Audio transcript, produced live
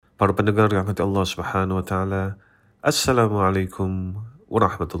Para pendengar yang rahmati Allah Subhanahu wa taala, Assalamualaikum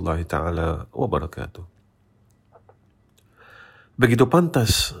warahmatullahi taala wabarakatuh. Begitu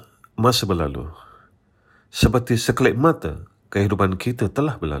pantas masa berlalu, seperti sekelip mata kehidupan kita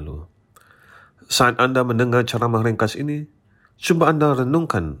telah berlalu. Saat anda mendengar ceramah ringkas ini, cuba anda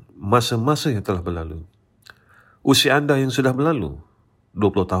renungkan masa-masa yang telah berlalu. Usia anda yang sudah berlalu,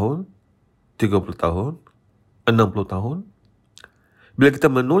 20 tahun, 30 tahun, 60 tahun. Bila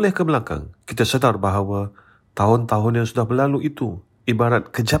kita menoleh ke belakang, kita sedar bahawa tahun-tahun yang sudah berlalu itu ibarat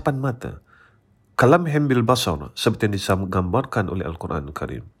kejapan mata, kalamhim bil basar, seperti yang digambarkan oleh Al-Quran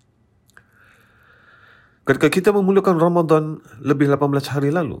Al-Karim. Ketika kita memulakan Ramadan lebih 18 hari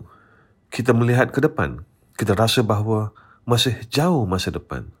lalu, kita melihat ke depan, kita rasa bahawa masih jauh masa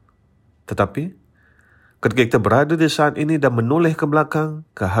depan. Tetapi, ketika kita berada di saat ini dan menoleh ke belakang,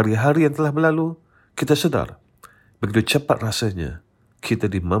 ke hari-hari yang telah berlalu, kita sedar begitu cepat rasanya kita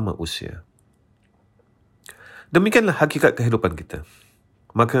di mama usia. Demikianlah hakikat kehidupan kita.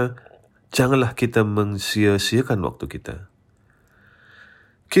 Maka, janganlah kita mensia-siakan waktu kita.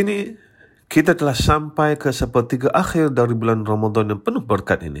 Kini, kita telah sampai ke sepertiga akhir dari bulan Ramadan yang penuh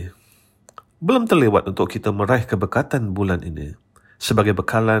berkat ini. Belum terlewat untuk kita meraih keberkatan bulan ini sebagai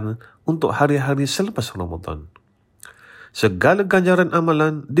bekalan untuk hari-hari selepas Ramadan. Segala ganjaran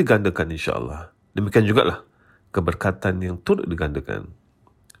amalan digandakan insya-Allah. Demikian jugalah keberkatan yang turut digandakan.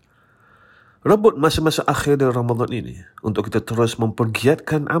 Rebut masa-masa akhir dari Ramadan ini untuk kita terus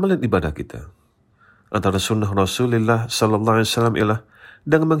mempergiatkan amalan ibadah kita. Antara sunnah Rasulullah sallallahu alaihi wasallam ialah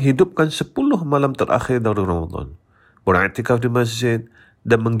dengan menghidupkan 10 malam terakhir dari Ramadan, beriktikaf di masjid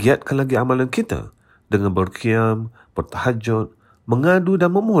dan menggiatkan lagi amalan kita dengan berqiyam, bertahajud, mengadu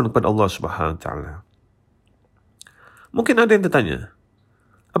dan memohon kepada Allah Subhanahu wa taala. Mungkin ada yang tertanya,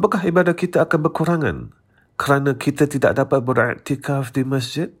 apakah ibadah kita akan berkurangan kerana kita tidak dapat beriktikaf di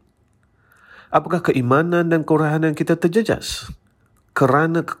masjid? Apakah keimanan dan kerohanian kita terjejas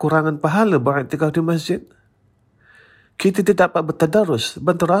kerana kekurangan pahala beriktikaf di masjid? Kita tidak dapat bertadarus,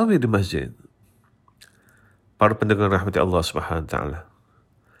 bertarawih di masjid. Para pendengar rahmati Allah Subhanahu wa taala,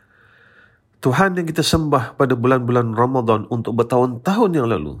 Tuhan yang kita sembah pada bulan-bulan Ramadan untuk bertahun-tahun yang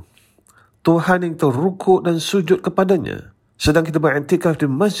lalu, Tuhan yang kita rukuk dan sujud kepadanya sedang kita beriktikaf di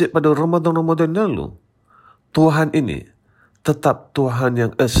masjid pada Ramadan-Ramadan yang lalu, Tuhan ini tetap Tuhan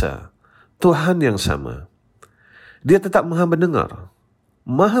yang esa, Tuhan yang sama. Dia tetap maha mendengar,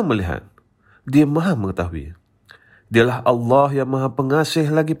 maha melihat, dia maha mengetahui. Dialah Allah yang maha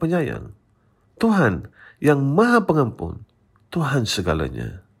pengasih lagi penyayang, Tuhan yang maha pengampun, Tuhan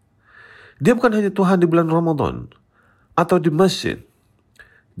segalanya. Dia bukan hanya Tuhan di bulan Ramadan atau di masjid.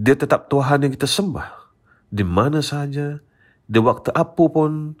 Dia tetap Tuhan yang kita sembah di mana sahaja, di waktu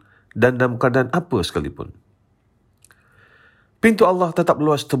apapun dan dalam keadaan apa sekalipun. Pintu Allah tetap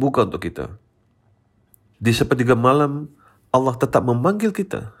luas terbuka untuk kita. Di sepertiga malam, Allah tetap memanggil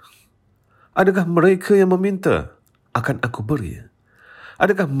kita. Adakah mereka yang meminta? Akan aku beri.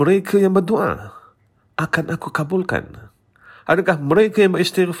 Adakah mereka yang berdoa? Akan aku kabulkan. Adakah mereka yang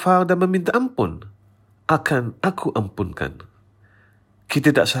beristighfar dan meminta ampun? Akan aku ampunkan. Kita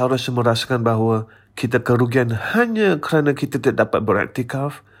tak seharusnya merasakan bahawa kita kerugian hanya kerana kita tidak dapat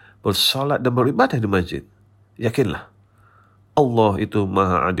beriktikaf, bersolat dan beribadah di masjid. Yakinlah, Allah itu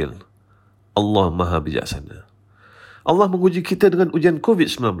maha adil. Allah maha bijaksana. Allah menguji kita dengan ujian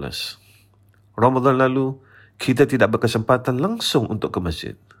COVID-19. Ramadan lalu, kita tidak berkesempatan langsung untuk ke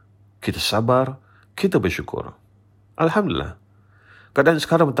masjid. Kita sabar, kita bersyukur. Alhamdulillah, keadaan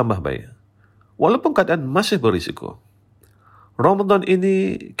sekarang bertambah baik. Walaupun keadaan masih berisiko. Ramadan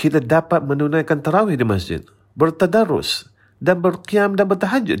ini kita dapat menunaikan tarawih di masjid, bertadarus dan berqiyam dan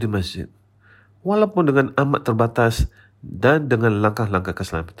bertahajud di masjid. Walaupun dengan amat terbatas dan dengan langkah-langkah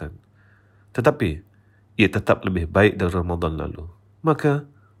keselamatan. Tetapi, ia tetap lebih baik dari Ramadan lalu. Maka,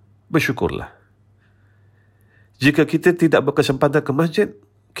 bersyukurlah. Jika kita tidak berkesempatan ke masjid,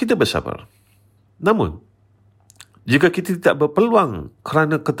 kita bersabar. Namun, jika kita tidak berpeluang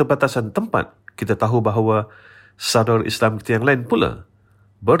kerana keterbatasan tempat, kita tahu bahawa saudara Islam kita yang lain pula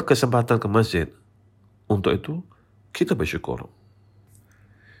berkesempatan ke masjid. Untuk itu, kita bersyukur.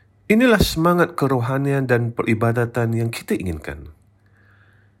 Inilah semangat kerohanian dan peribadatan yang kita inginkan.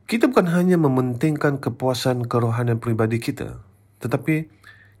 Kita bukan hanya mementingkan kepuasan kerohanian pribadi kita, tetapi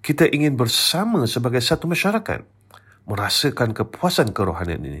kita ingin bersama sebagai satu masyarakat merasakan kepuasan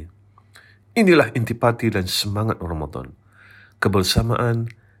kerohanian ini. Inilah intipati dan semangat Ramadan, kebersamaan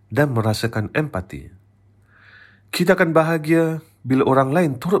dan merasakan empati. Kita akan bahagia bila orang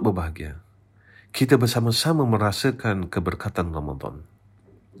lain turut berbahagia. Kita bersama-sama merasakan keberkatan Ramadan.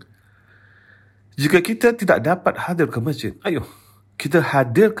 Jika kita tidak dapat hadir ke masjid, ayo kita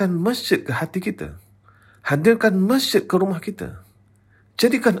hadirkan masjid ke hati kita. Hadirkan masjid ke rumah kita.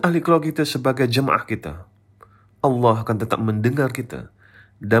 Jadikan ahli keluarga kita sebagai jemaah kita. Allah akan tetap mendengar kita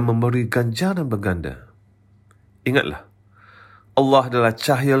dan memberi ganjaran berganda. Ingatlah, Allah adalah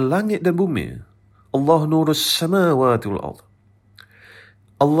cahaya langit dan bumi. Allah nurus samawati wal ardh.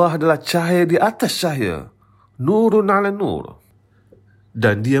 Allah adalah cahaya di atas cahaya. Nurun ala nur.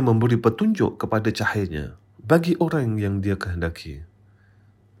 Dan dia memberi petunjuk kepada cahayanya bagi orang yang dia kehendaki.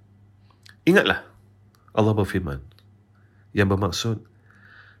 Ingatlah, Allah berfirman, yang bermaksud,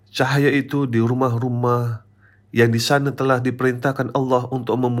 cahaya itu di rumah-rumah yang di sana telah diperintahkan Allah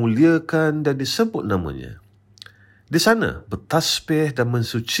untuk memuliakan dan disebut namanya. Di sana bertasbih dan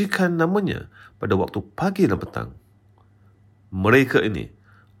mensucikan namanya pada waktu pagi dan petang. Mereka ini,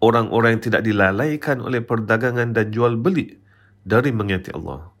 orang-orang yang tidak dilalaikan oleh perdagangan dan jual beli dari mengingati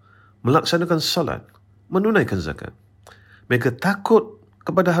Allah, melaksanakan salat, menunaikan zakat. Mereka takut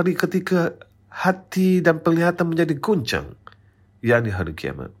kepada hari ketika hati dan penglihatan menjadi goncang, yakni hari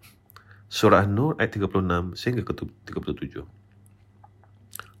kiamat. Surah An-Nur ayat 36 sehingga ke 37.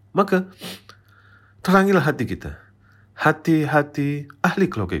 Maka, terangilah hati kita, hati-hati ahli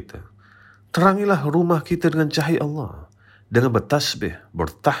keluarga kita. Terangilah rumah kita dengan cahaya Allah, dengan bertasbih,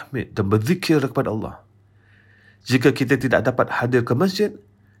 bertahmid dan berzikir kepada Allah. Jika kita tidak dapat hadir ke masjid,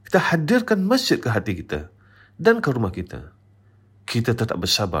 kita hadirkan masjid ke hati kita dan ke rumah kita. Kita tetap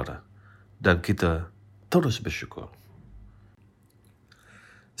bersabar dan kita terus bersyukur.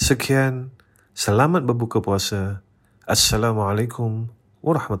 Sekian, selamat berbuka puasa. Assalamualaikum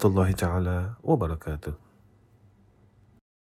warahmatullahi taala wabarakatuh.